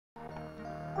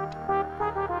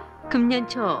금년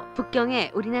초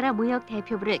북경에 우리나라 무역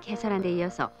대표부를 개설한 데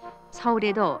이어서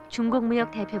서울에도 중국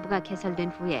무역 대표부가 개설된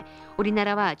후에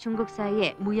우리나라와 중국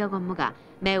사이의 무역 업무가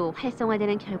매우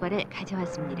활성화되는 결과를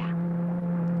가져왔습니다.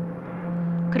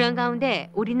 그런 가운데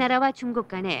우리나라와 중국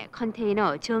간의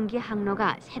컨테이너 전기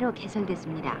항로가 새로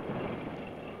개설됐습니다.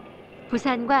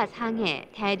 부산과 상해,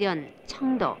 대련,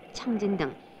 청도, 청진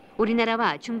등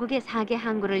우리나라와 중국의 4개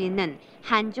항구를 잇는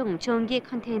한중 전기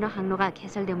컨테이너 항로가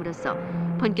개설됨으로써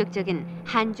본격적인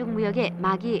한중 무역의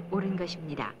막이 오른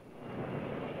것입니다.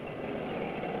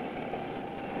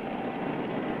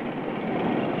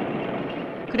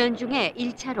 그런 중에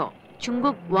 1차로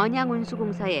중국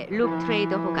원양운수공사의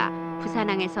룩트레이더호가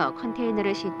부산항에서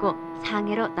컨테이너를 싣고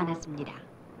상해로 떠났습니다.